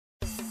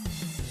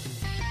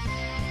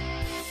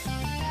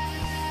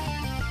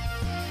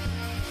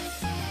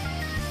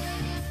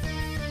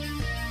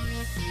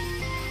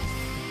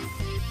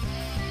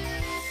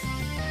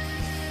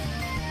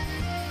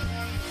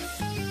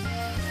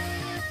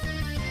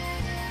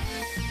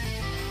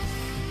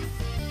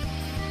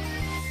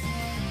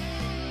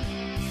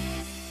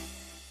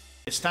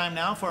It's time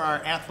now for our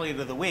Athlete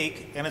of the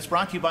Week, and it's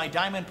brought to you by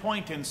Diamond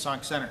Point in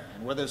Sauk Center.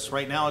 And with us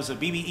right now is a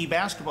BBE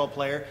basketball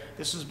player.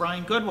 This is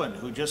Brian Goodwin,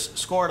 who just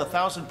scored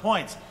 1,000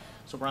 points.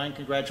 So Brian,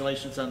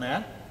 congratulations on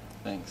that.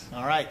 Thanks.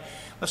 All right.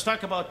 Let's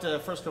talk about,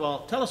 first of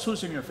all, tell us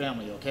who's in your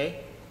family,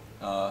 okay?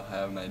 I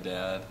have my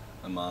dad,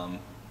 my mom,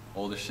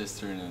 older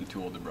sister, and then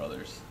 2 older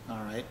brothers.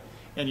 All right.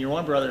 And your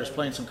one brother is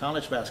playing some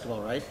college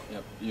basketball, right?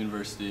 Yep,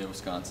 University of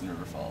Wisconsin,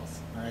 River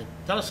Falls. All right.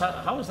 Tell us,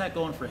 how is that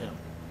going for him?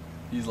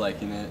 He's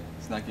liking it.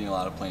 He's not getting a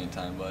lot of playing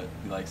time, but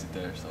he likes it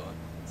there, so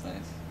it's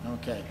nice.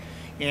 Okay.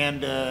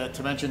 And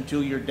to mention,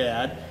 too, your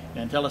dad,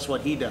 and tell us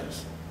what he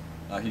does.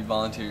 He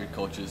volunteer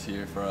coaches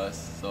here for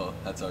us, so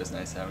that's always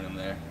nice having him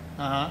there.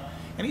 Uh-huh.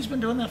 And he's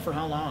been doing that for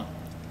how long?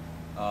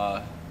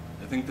 I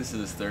think this is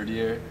his 3rd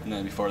year, and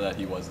then before that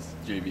he was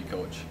JV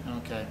coach.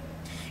 Okay.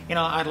 You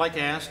know, I'd like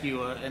to ask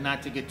you, and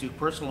not to get too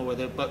personal with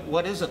it, but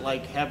what is it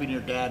like having your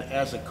dad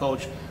as a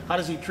coach? How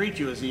does he treat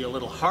you? Is he a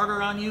little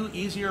harder on you,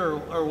 easier,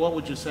 or what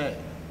would you say?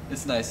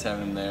 It's nice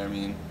having him there. I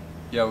mean,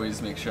 he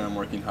always makes sure I'm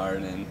working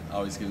hard and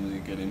always gives me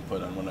good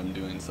input on what I'm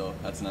doing, so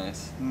that's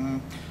nice. Mm-hmm.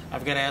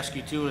 I've got to ask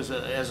you, too,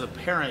 as a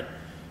parent,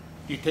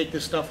 do you take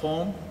this stuff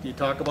home? Do you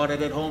talk about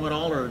it at home at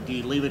all, or do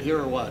you leave it here,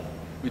 or what?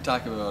 We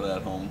talk about it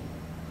at home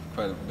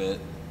quite a bit.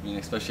 I mean,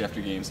 especially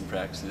after games and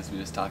practices, we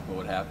just talk about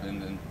what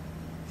happened, and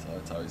so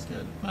it's always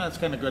good. Well, that's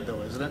kind of good,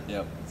 though, isn't it?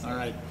 Yep. All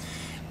right.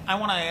 I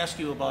want to ask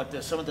you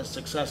about some of the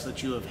success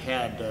that you have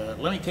had.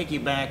 Let me take you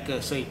back,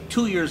 say,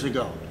 2 years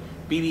ago.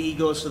 BBE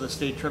goes to the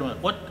state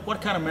tournament.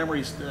 What kind of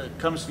memories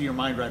comes to your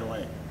mind right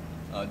away?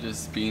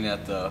 Just being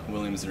at the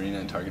Williams Arena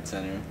and Target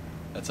Center.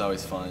 That's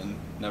always fun.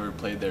 Never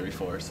played there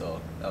before,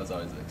 so that was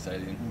always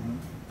exciting.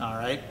 Mm-hmm. All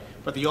right.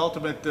 But the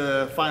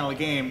ultimate final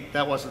game,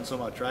 that wasn't so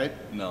much, right?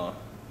 No,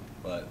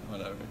 but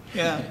whatever.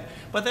 Yeah.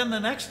 But then the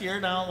next year,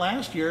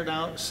 last year,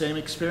 same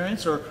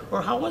experience, or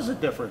how was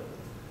it different?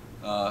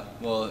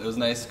 Well, it was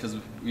nice because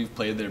we've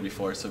played there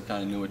before, so we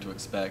kind of knew what to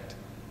expect.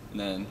 And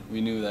then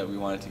we knew that we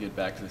wanted to get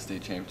back to the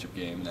state championship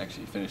game and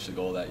actually finish the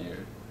goal that year.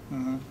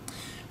 Mm-hmm.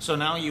 So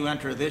now you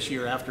enter this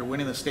year after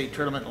winning the state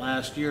tournament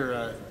last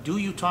year. Do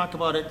you talk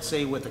about it,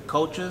 say, with the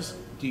coaches?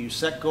 Do you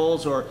set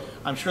goals? Or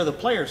I'm sure the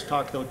players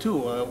talk, though, too.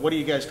 What do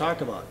you guys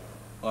talk about?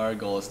 Our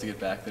goal is to get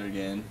back there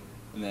again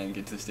and then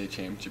get to the state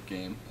championship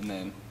game. And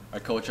then our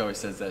coach always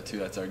says that, too.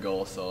 That's our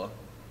goal, so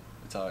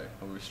that's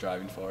what we're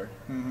striving for.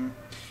 Mm-hmm.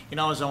 You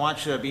know, as I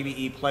watch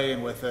BBE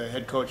playing with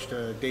head coach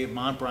Dave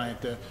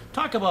Montbryant,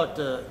 talk about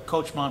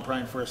Coach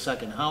Montbryant for a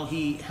second, how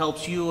he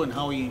helps you and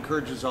how he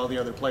encourages all the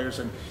other players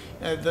and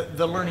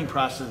the learning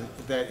process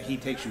that he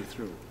takes you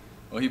through.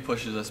 Well, he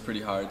pushes us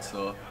pretty hard,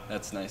 so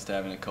that's nice to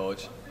having a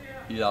coach.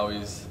 He's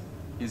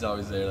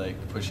always there,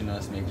 like, pushing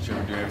us, making sure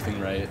we're doing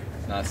everything right,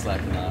 not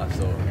slacking off.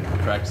 So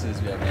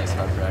practices, we have nice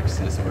hard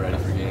practices, so we're ready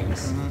for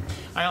games.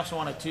 Mm-hmm. I also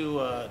wanted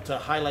to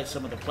highlight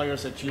some of the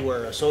players that you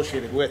were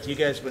associated with. You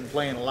guys have been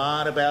playing a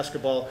lot of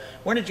basketball.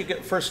 When did you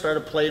first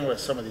started playing with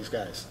some of these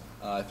guys?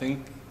 I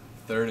think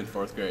 3rd and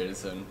 4th grade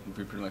is when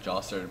we pretty much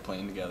all started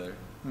playing together.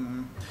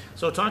 Mm-hmm.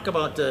 So talk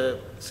about,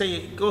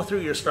 go through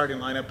your starting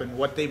lineup and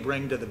what they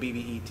bring to the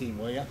BBE team,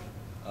 will you?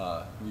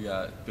 We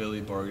got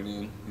Billy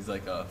Borgadine. He's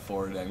like a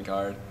forward end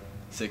guard,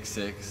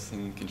 6'6",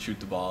 and can shoot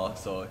the ball,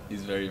 so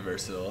he's very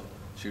versatile,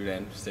 shoot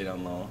and stay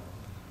down low.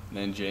 And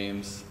then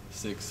James,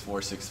 6'4",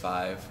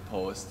 6'5",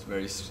 post,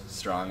 very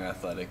strong,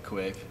 athletic,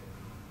 quick.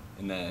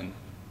 And then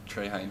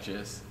Trey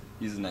Heinches,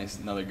 he's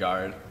another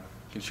guard,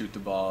 can shoot the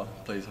ball,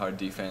 plays hard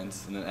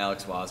defense. And then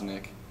Alex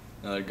Wozniak,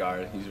 another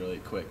guard, he's really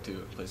quick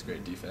too, plays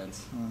great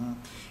defense. Mm-hmm.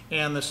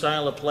 And the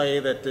style of play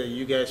that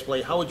you guys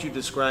play, how would you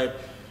describe,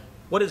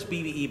 what is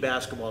BBE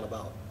basketball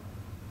about?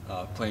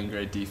 Playing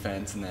great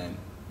defense, and then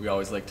we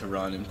always like to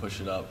run and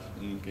push it up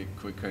and get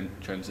quick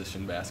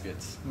transition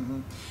baskets.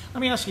 Mm-hmm. Let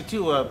me ask you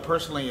too,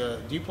 personally,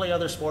 do you play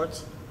other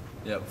sports?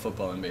 Yep,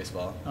 football and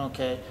baseball.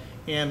 Okay.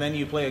 And then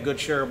you play a good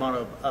share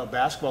amount of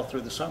basketball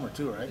through the summer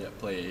too, right? Yeah,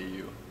 play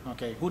AAU.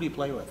 Okay. Who do you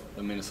play with?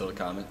 The Minnesota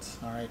Comets.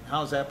 All right.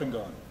 How's that been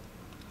going?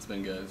 It's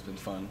been good. It's been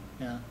fun.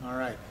 Yeah. All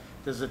right.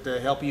 Does it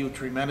help you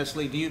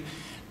tremendously?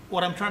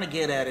 What I'm trying to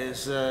get at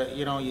is,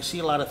 you know, you see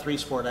a lot of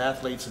 3-sport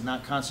athletes and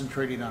not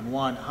concentrating on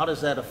one. How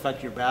does that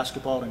affect your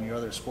basketball and your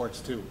other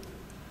sports too?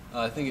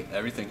 I think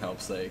everything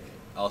helps. Like,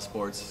 all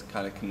sports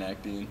kind of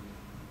connecting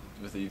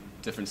with the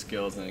different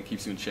skills, and it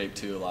keeps you in shape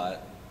too a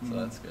lot. So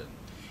that's good.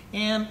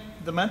 And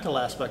the mental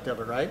aspect of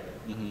it, right?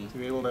 Mm-hmm. To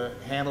be able to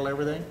handle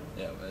everything?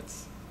 Yeah,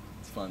 it's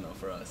fun though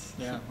for us.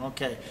 Yeah,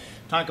 okay.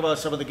 Talk about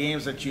some of the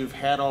games that you've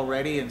had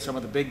already and some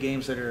of the big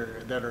games that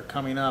are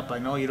coming up. I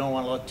know you don't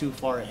want to look too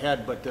far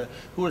ahead, but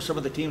who are some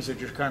of the teams that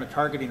you're kind of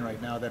targeting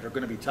right now that are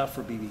going to be tough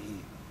for BBE?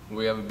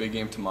 We have a big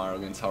game tomorrow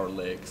against Howard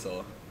Lake,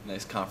 so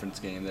nice conference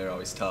game. They're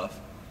always tough.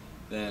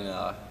 Then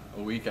a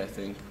week, I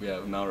think, we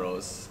have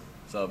Melrose,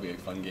 so that'll be a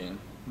fun game.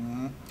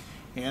 Mm-hmm.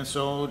 And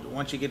so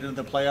once you get into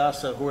the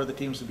playoffs, who are the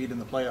teams to beat in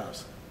the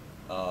playoffs?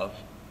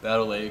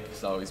 Battle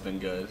Lake's always been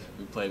good.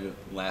 We played it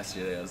last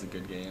year. That was a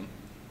good game.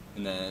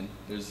 And then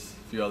there's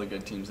a few other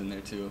good teams in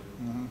there too.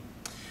 Mm-hmm.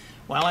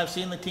 Well, I've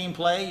seen the team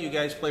play. You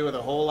guys play with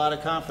a whole lot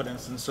of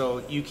confidence, and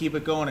so you keep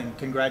it going, and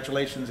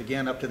congratulations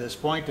again up to this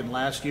point and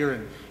last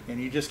year, and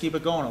you just keep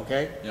it going,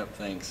 okay? Yep,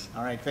 thanks.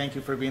 All right, thank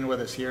you for being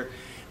with us here.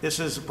 This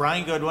is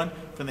Brian Goodwin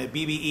from the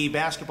BBE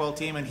basketball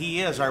team, and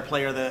he is our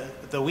player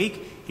of the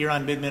week here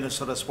on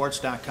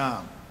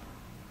MidMinnesotaSports.com.